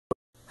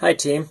Hi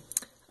team,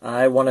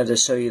 I wanted to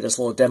show you this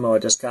little demo I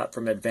just got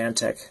from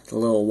Advantech, the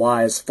little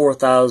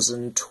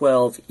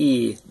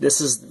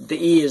WISE-4012E. The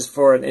E is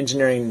for an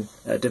engineering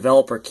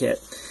developer kit,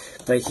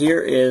 but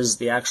here is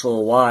the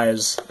actual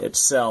WISE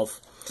itself,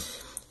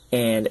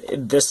 and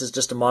this is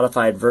just a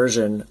modified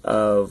version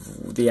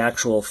of the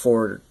actual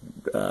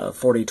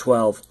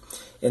 4012.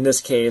 In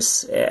this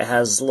case, it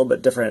has a little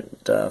bit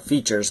different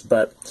features,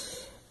 but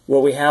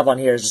what we have on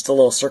here is just a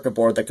little circuit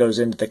board that goes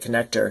into the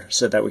connector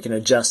so that we can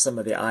adjust some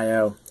of the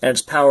I/O. And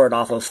it's powered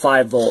off of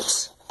 5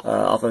 volts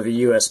off of a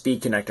USB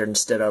connector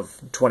instead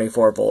of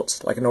 24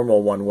 volts like a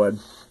normal one would.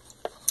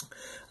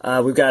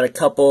 We've got a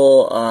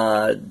couple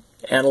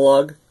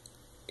analog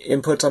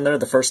inputs on there.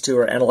 The first 2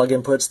 are analog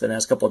inputs, then it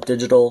has a couple of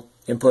digital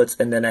inputs,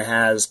 and then it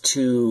has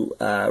 2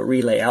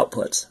 relay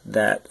outputs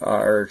that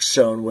are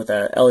shown with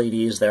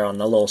LEDs there on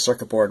the little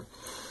circuit board.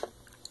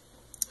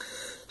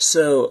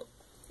 So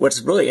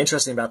what's really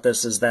interesting about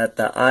this is that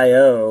the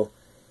I/O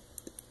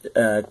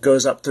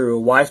goes up through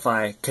a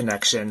Wi-Fi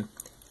connection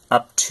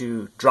up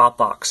to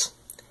Dropbox.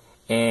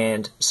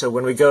 And so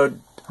when we go,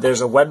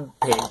 there's a web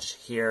page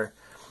here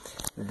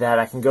that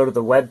I can go to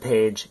the web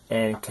page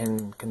and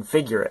can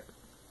configure it.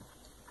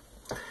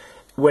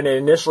 When it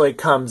initially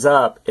comes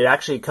up, it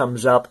actually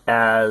comes up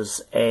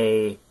as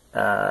an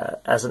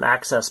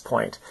access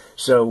point.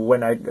 So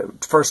when I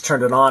first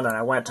turned it on and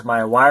I went to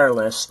my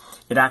wireless,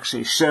 it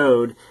actually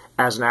showed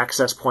as an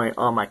access point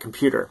on my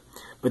computer.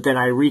 But then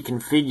I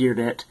reconfigured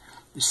it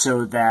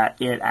so that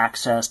it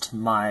accessed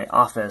my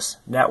office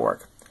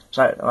network.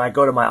 So when I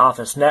go to my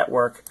office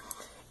network,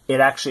 it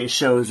actually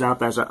shows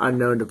up as an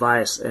unknown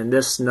device. And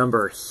this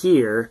number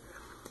here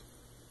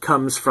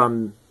comes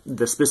from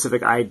the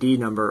specific ID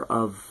number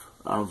of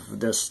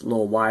this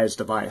little WISE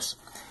device.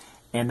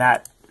 And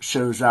that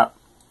shows up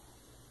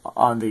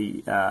on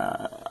the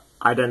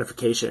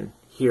identification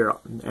here.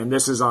 And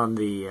this is on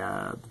the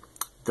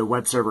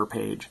web server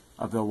page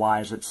of the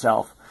WISE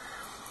itself.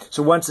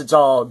 So once it's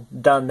all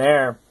done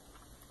there,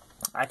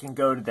 I can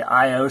go to the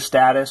I/O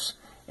status,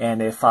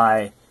 and if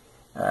I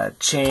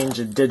change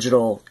a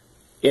digital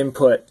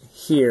input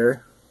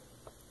here,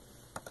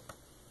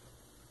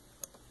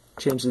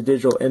 change the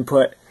digital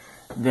input,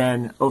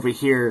 then over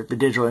here the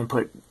digital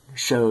input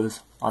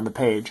shows on the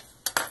page.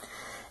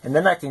 And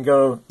then I can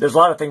go, there's a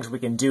lot of things we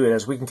can do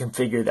as we can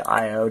configure the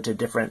I/O to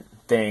different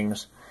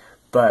things,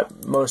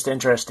 but most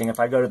interesting,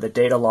 if I go to the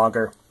data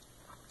logger,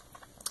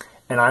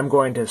 and I'm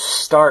going to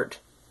start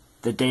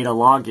the data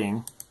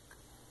logging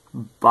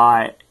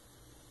by,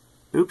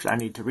 I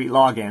need to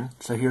re-log in.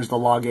 So here's the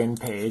login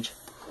page.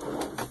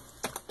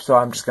 So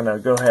I'm just going to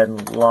go ahead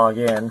and log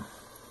in.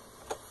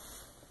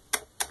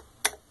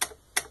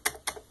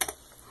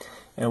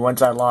 And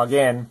once I log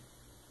in,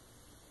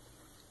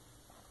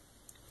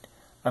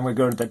 I'm going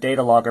to go to the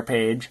data logger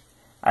page.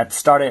 I've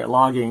started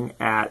logging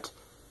at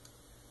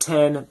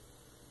 10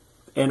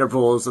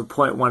 intervals of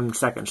 0.1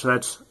 seconds. So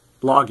that's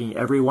logging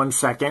every 1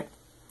 second.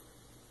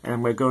 And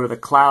I'm going to go to the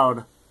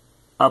cloud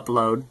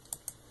upload.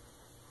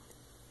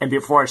 And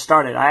before I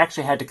started, I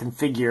actually had to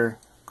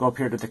go up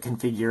here to the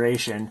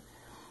configuration,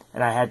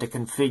 and I had to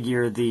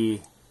configure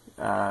the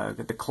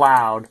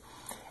cloud,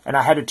 and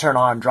I had to turn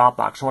on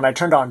Dropbox. So when I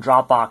turned on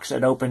Dropbox,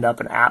 it opened up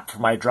an app for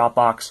my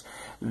Dropbox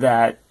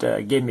that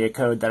gave me a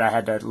code that I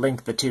had to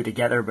link the 2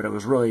 together, but it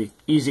was really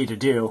easy to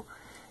do.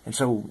 And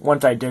so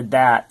once I did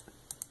that,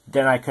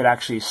 then I could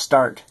actually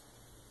start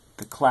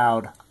the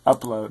cloud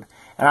upload.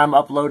 And I'm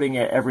uploading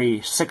it every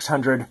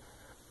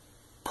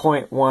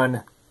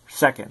 600.1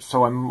 seconds.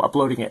 So I'm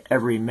uploading it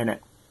every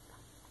minute.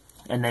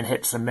 And then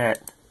hit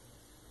submit.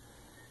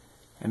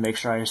 And make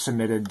sure I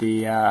submitted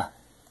the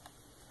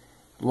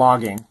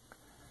logging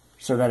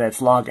so that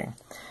it's logging.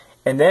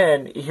 And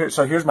then,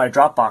 here's my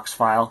Dropbox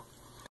file.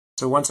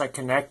 So once I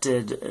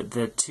connected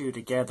the 2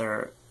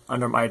 together,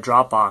 under my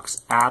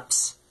Dropbox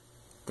apps,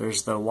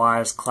 there's the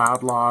WISE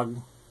cloud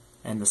log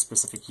and the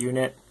specific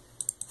unit,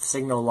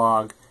 signal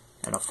log,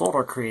 and a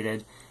folder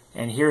created,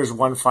 and here's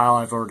one file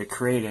I've already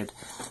created.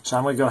 So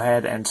I'm going to go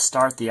ahead and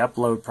start the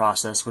upload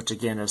process, which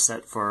again is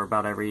set for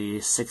about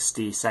every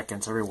 60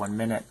 seconds, every 1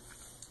 minute.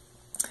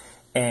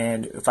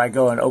 And if I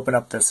go and open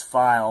up this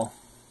file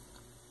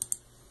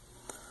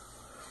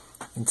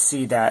and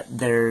see that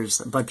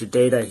there's a bunch of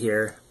data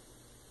here,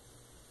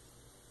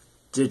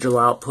 digital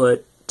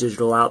output,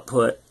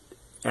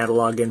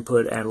 analog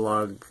input,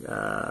 analog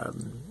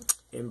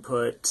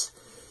input.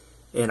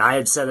 And I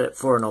had set it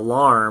for an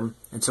alarm,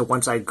 and so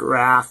once I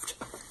graphed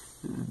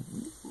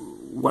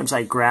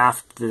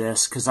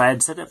this, because I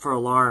had set it for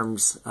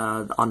alarms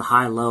on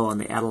high-low on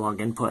the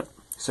analog input.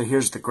 So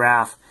here's the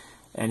graph,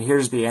 and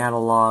here's the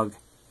analog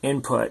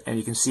input, and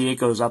you can see it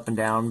goes up and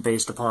down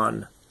based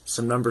upon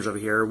some numbers over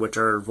here, which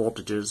are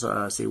voltages.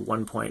 See,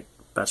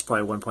 that's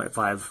probably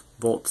 1.5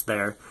 volts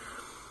there,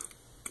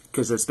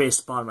 because it's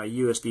based upon my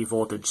USB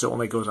voltage, so it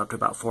only goes up to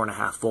about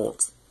 4.5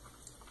 volts.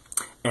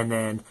 And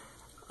then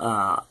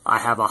I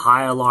have a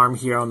high alarm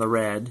here on the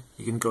red.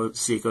 You can go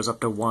see it goes up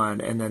to 1,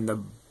 and then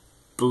the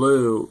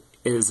blue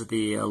is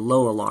the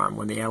low alarm.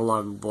 When the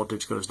analog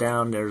voltage goes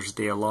down, there's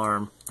the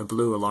alarm, the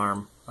blue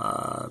alarm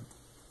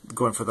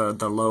going for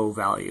the low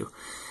value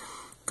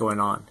going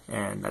on,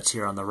 and that's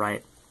here on the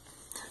right.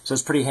 So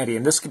it's pretty handy,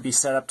 and this could be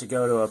set up to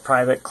go to a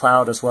private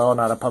cloud as well,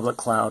 not a public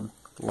cloud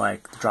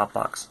like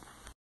Dropbox.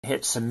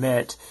 Hit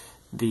submit,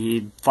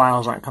 the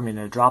files aren't coming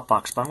to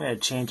Dropbox, but I'm going to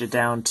change it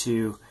down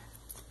to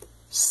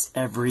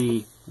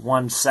every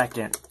 1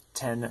 second,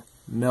 10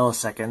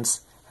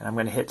 milliseconds, and I'm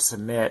going to hit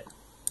submit.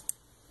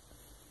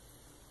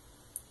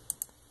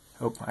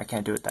 Oh, I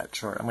can't do it that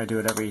short. I'm going to do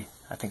it every,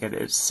 I think it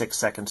is 6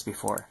 seconds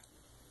before.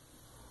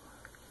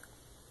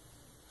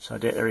 So I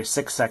did it every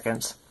 6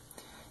 seconds.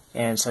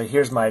 And so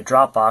here's my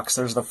Dropbox.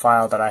 There's the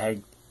file that I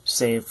had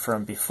saved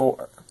from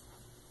before.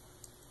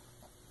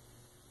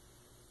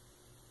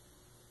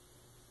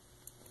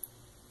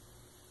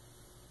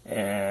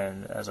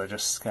 And as I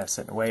just kind of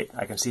sit and wait,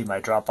 I can see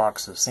my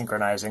Dropbox is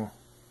synchronizing.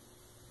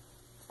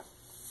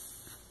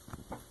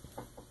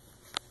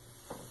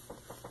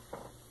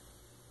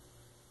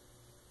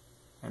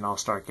 And I'll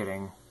start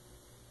getting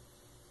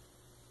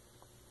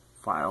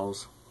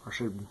files, or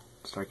should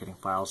start getting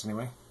files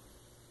anyway.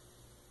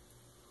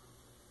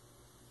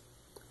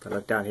 If I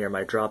look down here,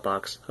 my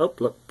Dropbox, oh,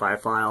 look,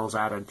 5 files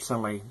added.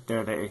 Suddenly,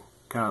 there they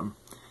come.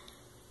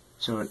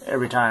 So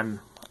every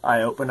time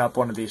I open up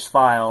one of these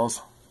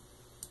files,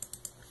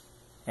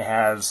 it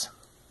has,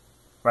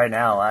 right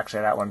now,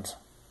 actually that one's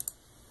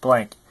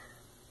blank.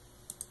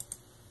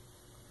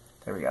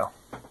 There we go.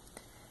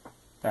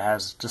 That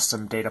has just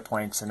some data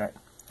points in it.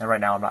 And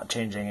right now I'm not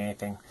changing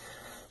anything.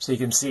 So you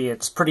can see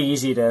it's pretty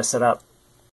easy to set up